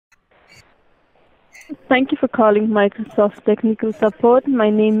Thank you for calling Microsoft Technical Support. My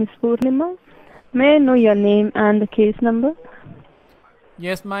name is Purnima. May I know your name and the case number?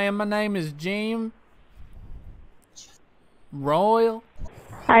 Yes, ma'am. My name is Jim Royal.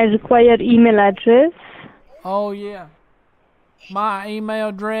 I require email address. Oh, yeah. My email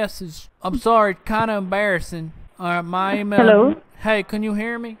address is, I'm sorry, kind of embarrassing. My email. Hello? Hey, can you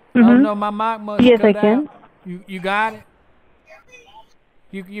hear me? Oh, no, my mic must Yes, cut I can. out. You got it?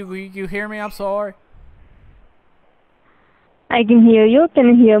 You hear me? I'm sorry. I can hear you. Can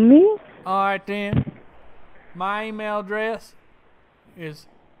you hear me? Alright then. My email address is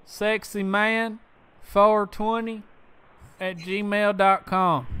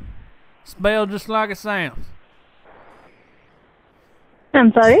sexyman420@gmail.com. Spelled just like it sounds.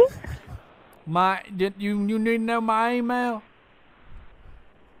 I'm sorry? You need to know my email?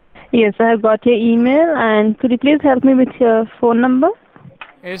 Yes, I have got your email. And could you please help me with your phone number?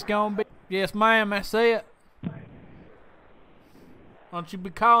 It's gonna be, yes ma'am, that's it. Don't you be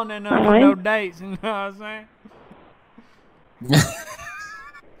calling that number Alright. no dates, you know what I'm saying?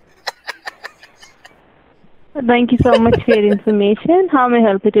 Thank you so much for your information. How may I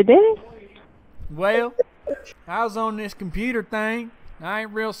help you today? Well, I was on this computer thing. I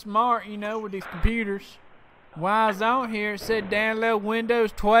ain't real smart, you know, with these computers. While I was on here, it said download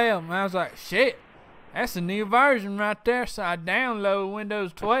Windows 12. And I was like, shit, that's a new version right there. So I downloaded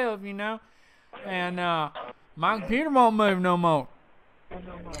Windows 12, you know. And my computer won't move no more.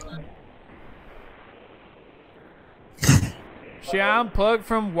 Shit, I unplugged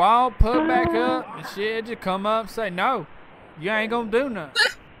from wall, plug back up, and shit, it just come up and say, no, you ain't gonna do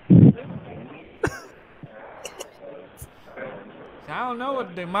nothing. I don't know what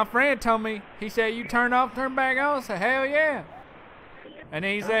to do. My friend told me, he said, you turn off, turn back on? I said, hell yeah. And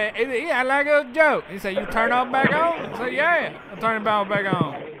then he said, yeah, like a joke. He said, you turn off back on? I said, yeah, I turn it back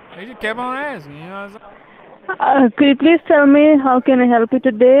on. He just kept on asking, you know what I'm saying? Could you please tell me how can I help you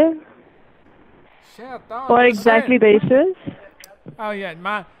today? Shit, I thought What I just exactly said. the issues? Oh yeah,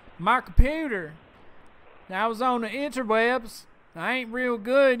 my computer. I was on the interwebs. I ain't real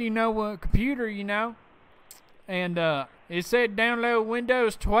good, you know, with a computer, you know. And it said download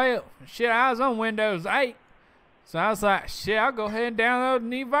Windows 12. Shit, I was on Windows 8. So I was like, shit, I'll go ahead and download the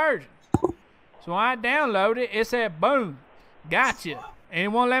new version. So I downloaded it. It said, boom, gotcha. And it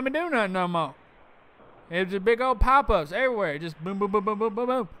won't let me do nothing no more. It was just big old pop-ups everywhere. Just boom, boom, boom, boom, boom, boom,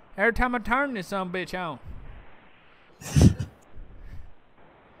 boom. Every time I turn this some bitch on.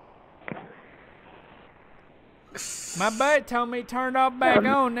 My buddy told me turn it off back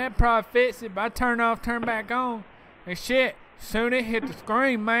on. That probably fix it. But I turn off, turn back on. And shit, soon it hit the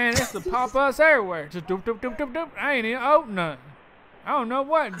screen, man. It's the pop-ups everywhere. Just doop, doop, doop, doop, doop. I ain't even open nothing. I don't know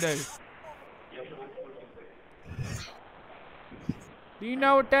what to do. Do you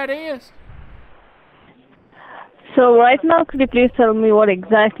know what that is? So right now, could you please tell me what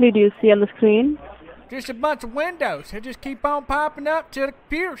exactly do you see on the screen? Just a bunch of windows. They just keep on popping up till the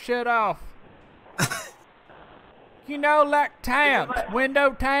computer shut off. You know, like tabs,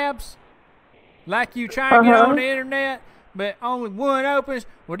 window tabs. Like you try and get on the internet, but only one opens.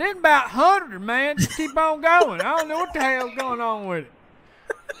 Well, there's about 100, man. Just keep on going. I don't know what the hell's going on with it.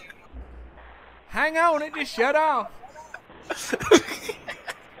 Hang on, it just shut off.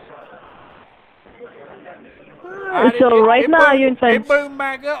 So right now, are you in It boomed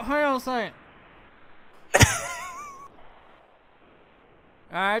back up. Hang on a second.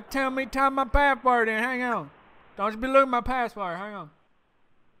 Alright, tell me my password in. Hang on. Don't you be looking at my password. Hang on.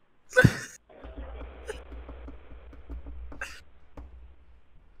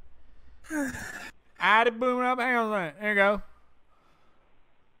 I did boom up. Hang on a second. There you go.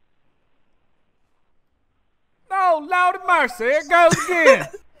 Oh, Lord of mercy. It goes again.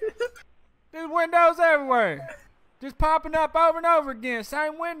 There's windows everywhere. Just popping up over and over again.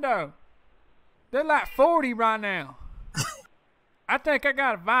 Same window. They're like 40 right now. I think I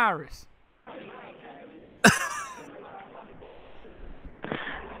got a virus.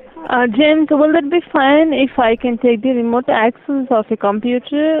 James, will it be fine if I can take the remote access of your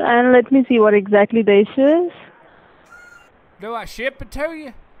computer and let me see what exactly the issue is? Do I ship it to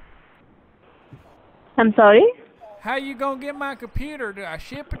you? I'm sorry? How you gonna get my computer? Do I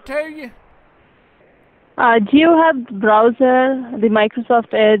ship it to you? Do you have the browser, the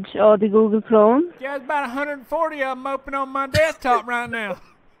Microsoft Edge, or the Google Chrome? Yeah, there's about 140 of them open on my desktop right now.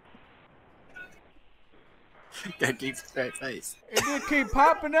 Gotta keep a straight face. It just keep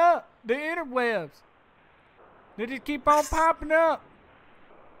popping up. The interwebs. They just keep on popping up.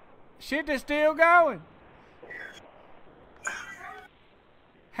 Shit is still going.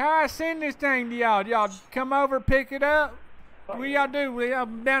 How I send this thing to y'all? Y'all come over, pick it up? What y'all do? Y'all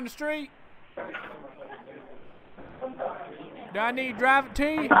down the street? Do I need to drive it to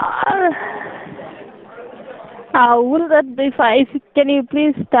you? Will that be fine? Can you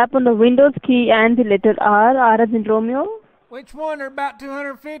please tap on the Windows key and the letter R, R as in Romeo? Which one? They're about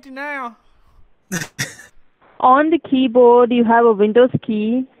 250 now. On the keyboard, you have a Windows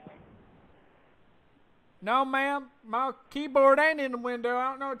key. No, ma'am. My keyboard ain't in the window. I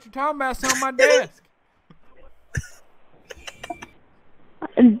don't know what you're talking about. It's on my desk.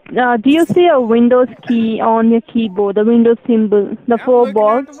 Do you see a Windows key on your keyboard, the Windows symbol, the four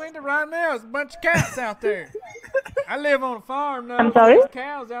balls? I'm looking out the window right now. There's a bunch of cats out there. I live on a farm now. I'm sorry? There's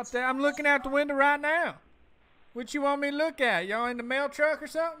cows out there. I'm looking out the window right now. What you want me to look at? Y'all in the mail truck or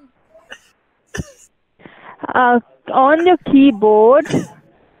something? On your keyboard.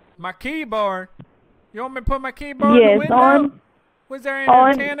 My keyboard? You want me to put my keyboard in the window? On. Was there an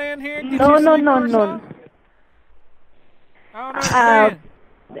antenna in here? No. I don't understand.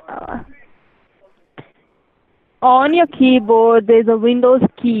 On your keyboard, there's a Windows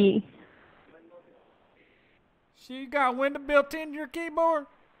key. You got a window built into your keyboard?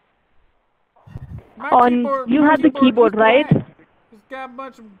 You have the keyboard, right? It's got a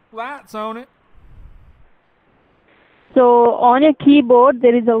bunch of lights on it. So on your keyboard,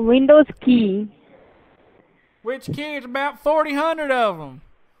 there is a Windows key. Which key? There's about 4,000 of them.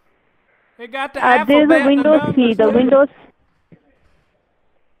 They got the alphabet. There's a Windows key. The Windows.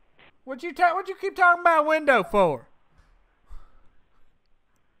 What you keep talking about window for?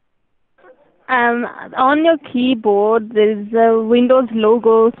 On your keyboard, there is a Windows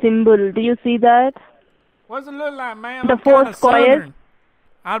logo symbol. Do you see that? What's it look like, ma'am? The I'm four kinda squares.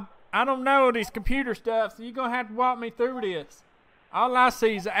 southern. I don't know this computer stuff, so you're gonna have to walk me through this. All I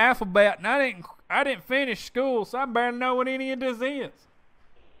see is the alphabet, and I didn't finish school, so I barely know what any of this is.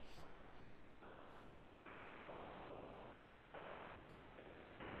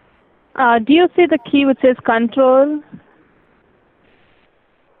 Do you see the key which says Control?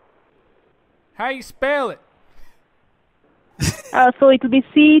 How you spell it? So it will be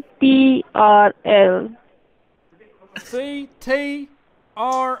CTRL. CTRL.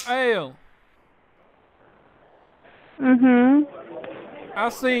 I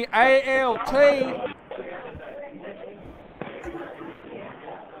see ALT.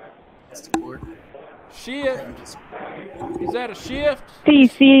 That's the board. Shift. Is that a shift?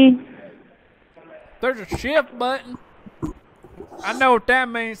 C. There's a shift button. I know what that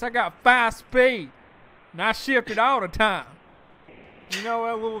means. I got 5 speed. And I shift it all the time. You know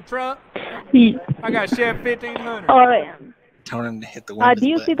that little truck? I got Chef 1500. Alright. Telling him to hit the Windows Do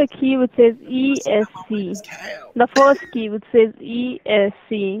you see button. the key which says ESC? The first key which says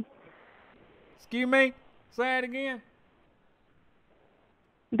ESC. Excuse me? Say it again.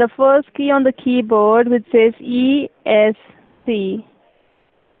 The first key on the keyboard which says ESC.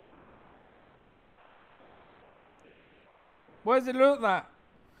 What does it look like?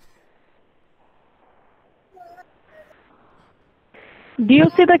 Do you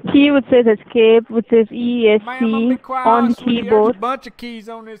see the key which says Escape, which says ESC Ma'am, I'm gonna be quiet on the honest with you. There's keyboard? a bunch of keys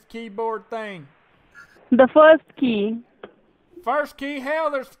on this keyboard thing. The first key. First key?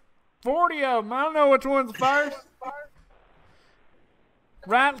 Hell, there's 40 of them. I don't know which one's the first.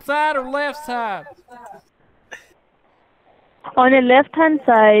 Right side or left side? On the left-hand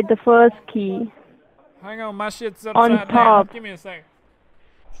side, the first key. Hang on, my shit's On upside down. top. Give me a second.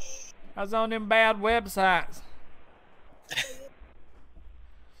 I was on them bad websites.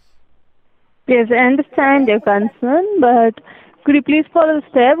 Yes, I understand your concern, but could you please follow the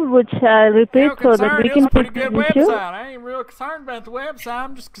step which I repeat so that we can It's a pretty fix good the issue? website. I ain't real concerned about the website.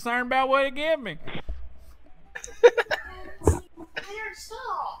 I'm just concerned about what it give me.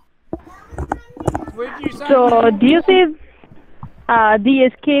 What'd you say? So, do you see the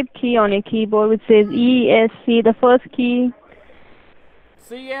escape key on your keyboard which says ESC, the first key?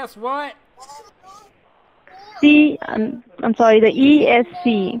 CS what? I'm sorry, the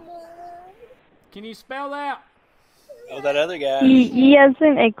ESC. Can you spell that? Oh, that other guy. E as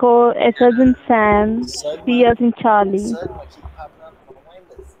in Echo, S as in Sam, C as in Charlie.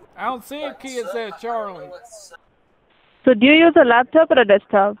 I don't see a key that says Charlie. So, do you use a laptop or a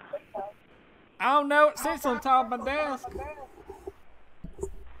desktop? I don't know. It sits on top of my desk.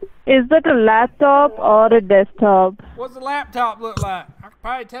 Is that a laptop or a desktop? What's the laptop look like? I can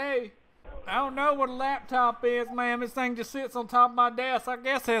probably tell you. I don't know what a laptop is, ma'am. This thing just sits on top of my desk. I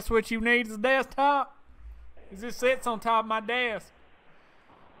guess that's what you need is a desktop. It just sits on top of my desk.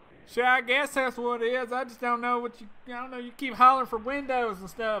 Sure, I guess that's what it is. I just don't know what I don't know. You keep hollering for windows and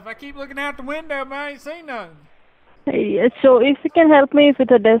stuff. I keep looking out the window, but I ain't seen nothing. So, if you can help me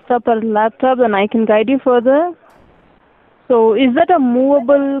with a desktop or a laptop, then I can guide you further. So, is that a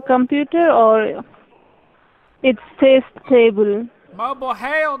movable computer or It stays stable. Mobile,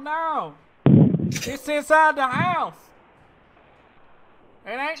 hell no. It's inside the house.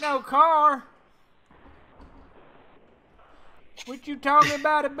 It ain't no car. What you talking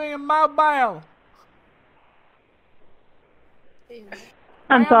about it being mobile?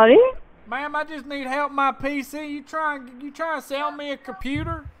 I'm sorry? Ma'am, I just need help with my PC. You trying to sell me a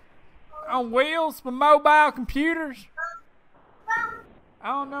computer on wheels for mobile computers? I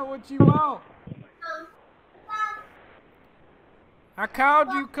don't know what you want. I called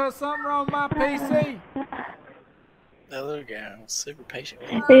you because something wrong with my PC. The other guy was super patient.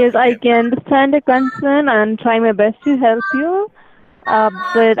 Yes, I can understand the concern and try my best to help you.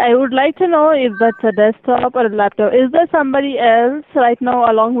 But I would like to know if that's a desktop or a laptop. Is there somebody else right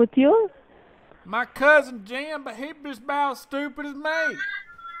now along with you? My cousin Jim, but he just about as stupid as me.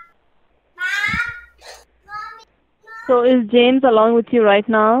 So is James along with you right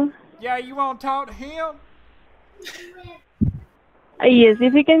now? Yeah, you want to talk to him? Yes,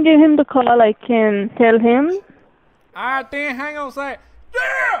 if you can give him the call, I can tell him. Alright then, hang on a sec.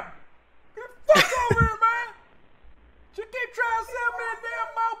 Damn! Get the fuck over here, man! She keep trying to sell me a damn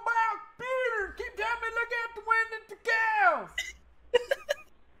mobile computer. Keep telling me to look out the window at the cows.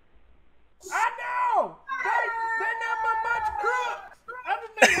 I know! They number a bunch of crooks. I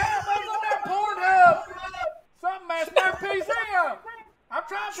just need help. I was on that Pornhub. Something messed my PC up. I'm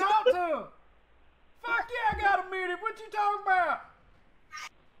trying to talk to him. Fuck yeah, I got a muted. What you talking about?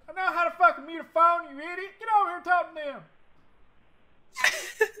 I know how to fucking mute a phone, you idiot. Get over here and talk to them.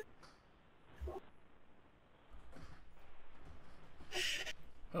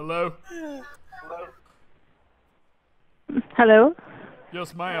 Hello? Hello?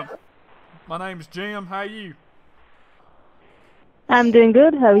 Yes, ma'am. My name's Jim. How you? I'm doing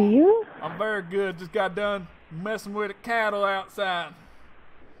good. How are you? I'm very good. Just got done messing with the cattle outside.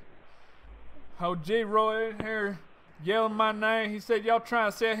 Oh, G. Roy in here yelling my name. He said y'all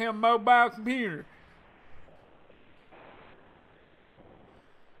trying to sell him a mobile computer.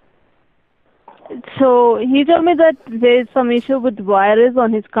 So he told me that there's some issue with virus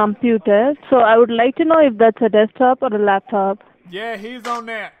on his computer. So I would like to know if that's a desktop or a laptop. Yeah, he's on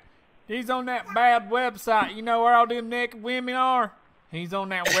that. He's on that bad website. You know where all them naked women are? He's on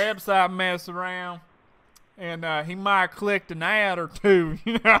that website messing around. And he might have clicked an ad or two.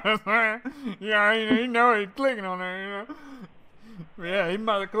 You know what I'm saying? Yeah, you know he's clicking on there, you know. Yeah, he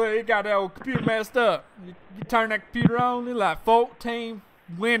might have clicked. He got that old computer messed up. You turn that computer on, it's like 14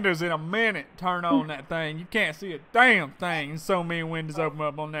 windows in a minute turn on that thing. You can't see a damn thing. There's so many windows open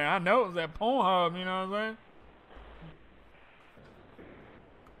up on there. I know it was that Pornhub, you know what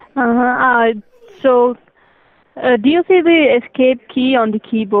I'm saying? So, do you see the escape key on the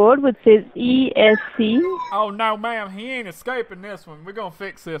keyboard which says ESC? Oh, no, ma'am. He ain't escaping this one. We're going to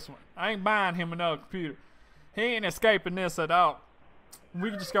fix this one. I ain't buying him another computer. He ain't escaping this at all. We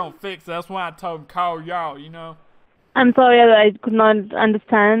just going to fix it. That's why I told him call y'all, you know. I'm sorry, I could not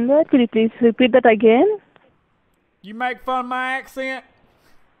understand that. Could you please repeat that again? You make fun of my accent?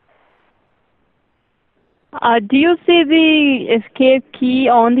 Do you see the escape key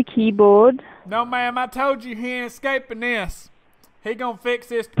on the keyboard? No, ma'am. I told you he ain't escaping this. He gonna fix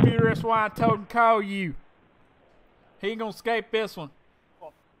this computer. That's why I told him to call you. He ain't gonna escape this one.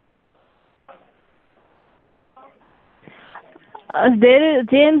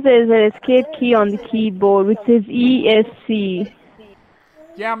 James, there's an escape key on the keyboard which says ESC.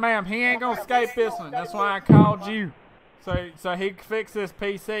 Yeah, ma'am. He ain't gonna escape this one. That's why I called you. So he can fix this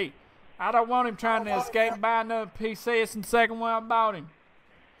PC. I don't want him trying to escape and buy another PC. It's the second one I bought him.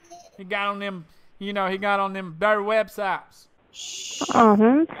 He got on them, you know, he got on them dirty websites.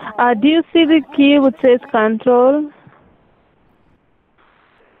 Do you see the key which says control?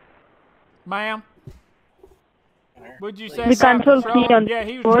 Ma'am? Would you say The control key on yeah,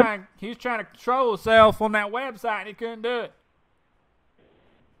 the he was keyboard? trying to control himself on that website and he couldn't do it.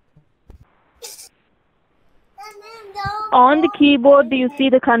 On the keyboard, do you see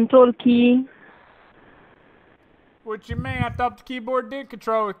the control key? What you mean? I thought the keyboard did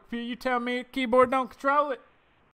control it. You tell me the keyboard don't control it?